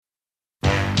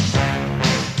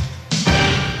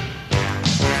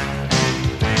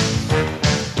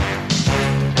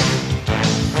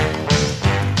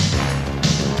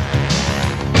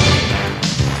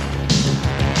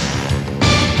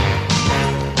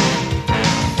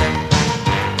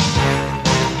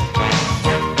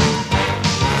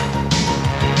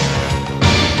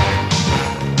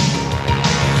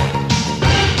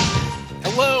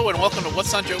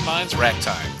on Joe Mine's Rack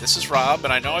Time. This is Rob,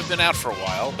 and I know I've been out for a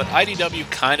while, but IDW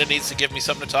kinda needs to give me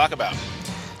something to talk about.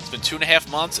 It's been 2.5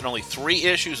 months, and only 3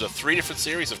 issues of 3 different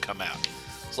series have come out.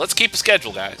 So let's keep a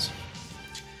schedule, guys.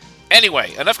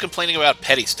 Anyway, enough complaining about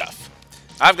petty stuff.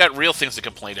 I've got real things to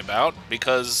complain about,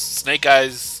 because Snake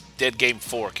Eyes Dead Game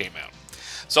 4 came out.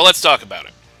 So let's talk about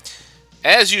it.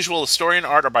 As usual, the story and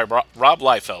art are by Rob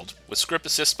Liefeld, with script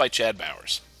assists by Chad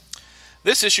Bowers.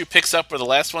 This issue picks up where the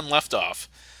last one left off,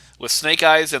 with Snake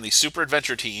Eyes and the super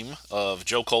adventure team of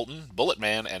Joe Colton, Bullet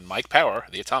Man, and Mike Power,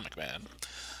 the Atomic Man,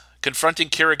 confronting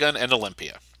Kirigan and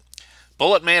Olympia.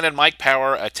 Bullet Man and Mike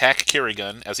Power attack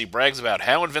Kirigan as he brags about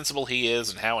how invincible he is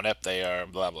and how inept they are,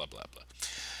 blah blah blah blah.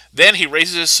 Then he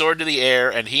raises his sword to the air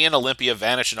and he and Olympia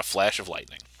vanish in a flash of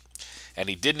lightning. And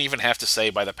he didn't even have to say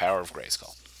by the power of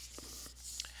Grayskull.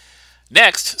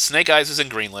 Next, Snake Eyes is in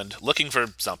Greenland, looking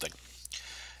for something.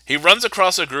 He runs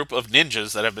across a group of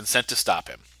ninjas that have been sent to stop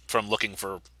him from looking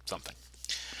for something.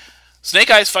 Snake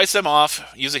Eyes fights them off,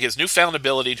 using his newfound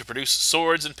ability to produce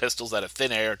swords and pistols out of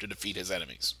thin air to defeat his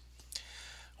enemies.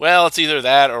 Well, it's either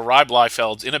that or Rob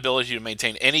Liefeld's inability to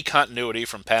maintain any continuity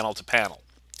from panel to panel.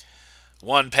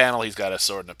 One panel he's got a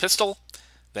sword and a pistol,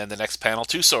 then the next panel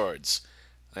 2 swords,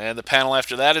 and the panel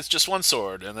after that it's just 1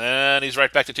 sword, and then he's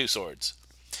right back to 2 swords.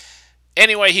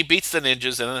 Anyway, he beats the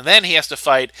ninjas, and then he has to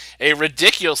fight a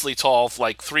ridiculously tall,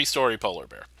 3-story polar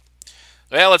bear.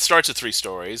 Well, it starts at 3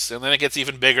 stories, and then it gets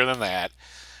even bigger than that,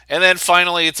 and then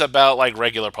finally it's about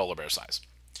regular polar bear size.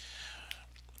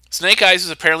 Snake Eyes is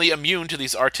apparently immune to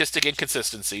these artistic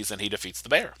inconsistencies, and he defeats the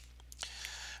bear.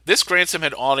 This grants him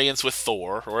an audience with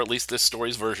Thor, or at least this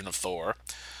story's version of Thor,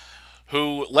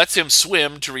 who lets him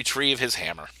swim to retrieve his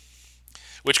hammer,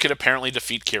 which can apparently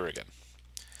defeat Kirigan.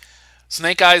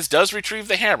 Snake Eyes does retrieve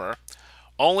the hammer,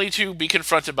 only to be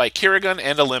confronted by Kirigan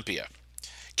and Olympia.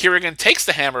 Kirigan takes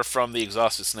the hammer from the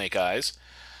exhausted Snake Eyes,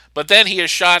 but then he is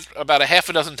shot about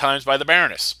 6 times by the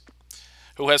Baroness,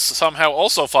 who has somehow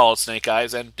also followed Snake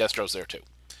Eyes, and Destro's there too.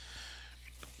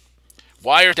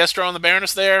 Why are Destro and the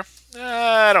Baroness there?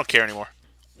 I don't care anymore.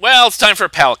 Well, it's time for a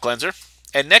palate cleanser.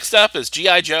 And next up is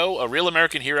G.I. Joe, A Real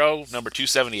American Hero, number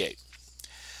 278.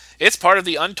 It's part of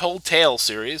the Untold Tales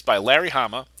series by Larry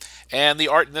Hama, and the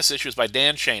art in this issue is by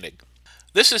Dan Schoening.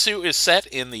 This issue is set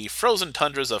in the frozen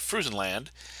tundras of Frusenland,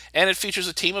 and it features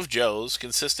a team of Joes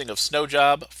consisting of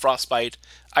Snowjob, Frostbite,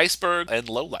 Iceberg, and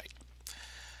Lowlight.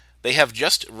 They have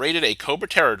just raided a Cobra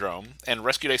Terrordrome and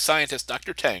rescued a scientist,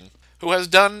 Dr. Teng, who has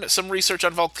done some research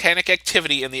on volcanic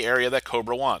activity in the area that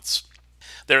Cobra wants.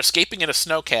 They're escaping in a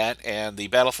Snowcat and the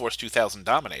Battle Force 2000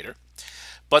 Dominator,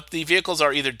 but the vehicles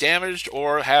are either damaged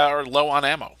or are low on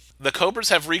ammo. The Cobras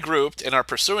have regrouped and are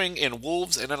pursuing in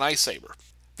Wolves and an Ice Saber.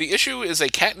 The issue is a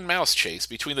cat-and-mouse chase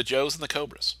between the Joes and the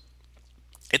Cobras.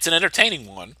 It's an entertaining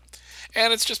one,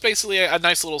 and it's just basically a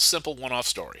nice little simple one-off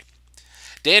story.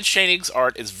 Dan Schoening's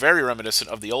art is very reminiscent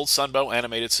of the old Sunbow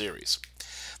animated series.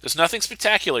 There's nothing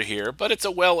spectacular here, but it's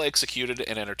a well-executed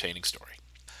and entertaining story.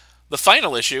 The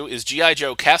final issue is G.I.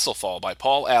 Joe Castlefall by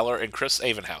Paul Aller and Chris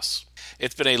Avenhouse.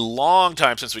 It's been a long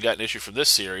time since we got an issue from this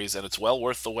series, and it's well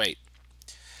worth the wait.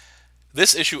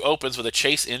 This issue opens with a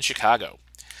chase in Chicago.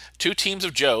 2 teams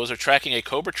of Joes are tracking a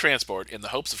Cobra transport in the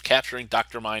hopes of capturing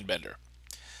Dr. Mindbender.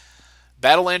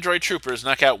 Battle Android troopers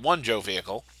knock out 1 Joe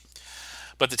vehicle,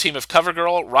 but the team of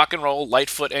Covergirl, Rock and Roll,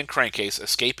 Lightfoot, and Crankcase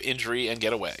escape injury and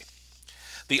get away.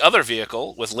 The other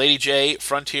vehicle, with Lady J,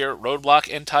 Frontier,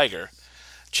 Roadblock, and Tiger,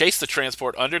 chase the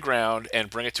transport underground and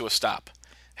bring it to a stop.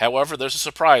 However, there's a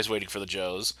surprise waiting for the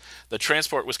Joes. The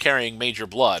transport was carrying Major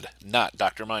Blood, not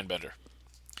Dr. Mindbender.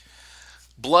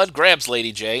 Blood grabs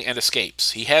Lady J and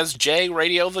escapes. He has J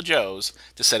radio the Joes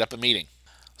to set up a meeting.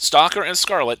 Stalker and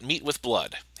Scarlet meet with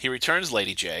Blood. He returns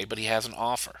Lady J, but he has an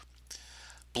offer.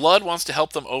 Blood wants to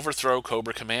help them overthrow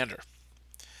Cobra Commander.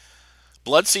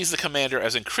 Blood sees the Commander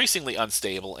as increasingly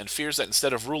unstable and fears that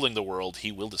instead of ruling the world,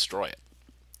 he will destroy it.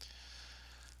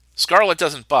 Scarlet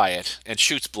doesn't buy it and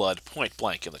shoots Blood point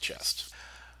blank in the chest.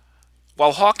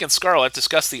 While Hawk and Scarlet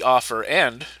discuss the offer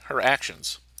and her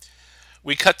actions,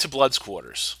 we cut to Blood's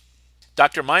quarters.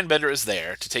 Dr. Mindbender is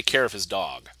there to take care of his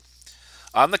dog.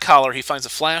 On the collar, he finds a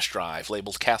flash drive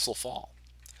labeled Castle Fall.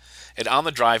 And on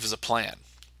the drive is a plan.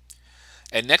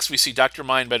 And next we see Dr.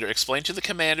 Mindbender explain to the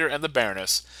Commander and the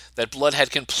Baroness that Blood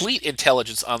had complete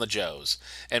intelligence on the Joes,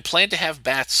 and planned to have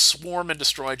bats swarm and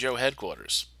destroy Joe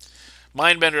headquarters.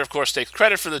 Mindbender, of course, takes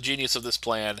credit for the genius of this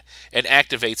plan, and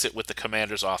activates it with the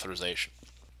Commander's authorization.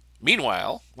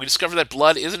 Meanwhile, we discover that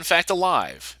Blood is in fact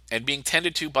alive, and being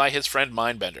tended to by his friend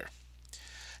Mindbender.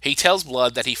 He tells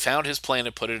Blood that he found his plan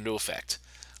and put it into effect.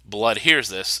 Blood hears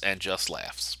this and just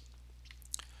laughs.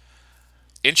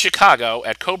 In Chicago,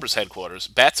 at Cobra's headquarters,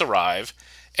 bats arrive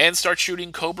and start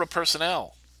shooting Cobra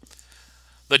personnel.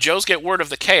 The Joes get word of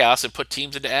the chaos and put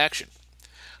teams into action.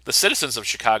 The citizens of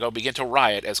Chicago begin to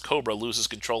riot as Cobra loses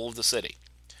control of the city.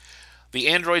 The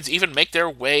androids even make their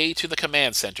way to the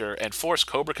command center and force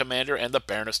Cobra Commander and the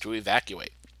Baroness to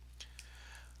evacuate.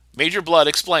 Major Blood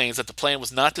explains that the plan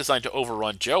was not designed to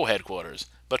overrun Joe headquarters,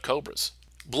 but Cobra's.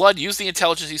 Blood used the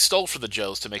intelligence he stole from the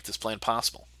Joes to make this plan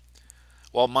possible.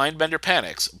 While Mindbender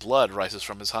panics, Blood rises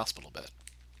from his hospital bed.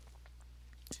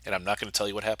 And I'm not going to tell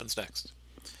you what happens next.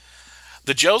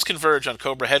 The Joes converge on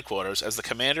Cobra headquarters as the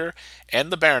Commander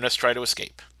and the Baroness try to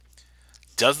escape.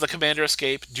 Does the Commander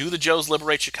escape? Do the Joes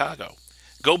liberate Chicago?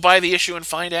 Go buy the issue and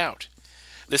find out.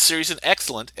 This series is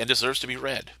excellent and deserves to be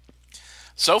read.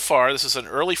 So far, this is an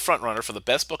early frontrunner for the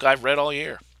best book I've read all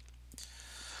year.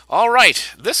 All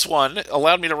right, this one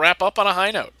allowed me to wrap up on a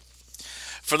high note.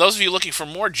 For those of you looking for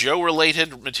more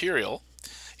Joe-related material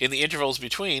in the intervals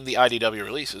between the IDW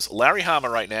releases, Larry Hama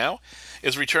right now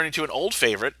is returning to an old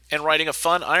favorite and writing a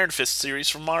fun Iron Fist series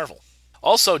from Marvel.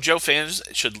 Also, Joe fans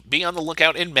should be on the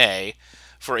lookout in May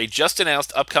for a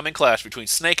just-announced upcoming clash between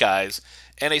Snake Eyes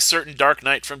and a certain Dark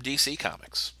Knight from DC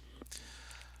Comics.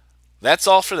 That's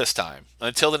all for this time.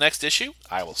 Until the next issue,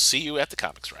 I will see you at the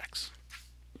comics racks.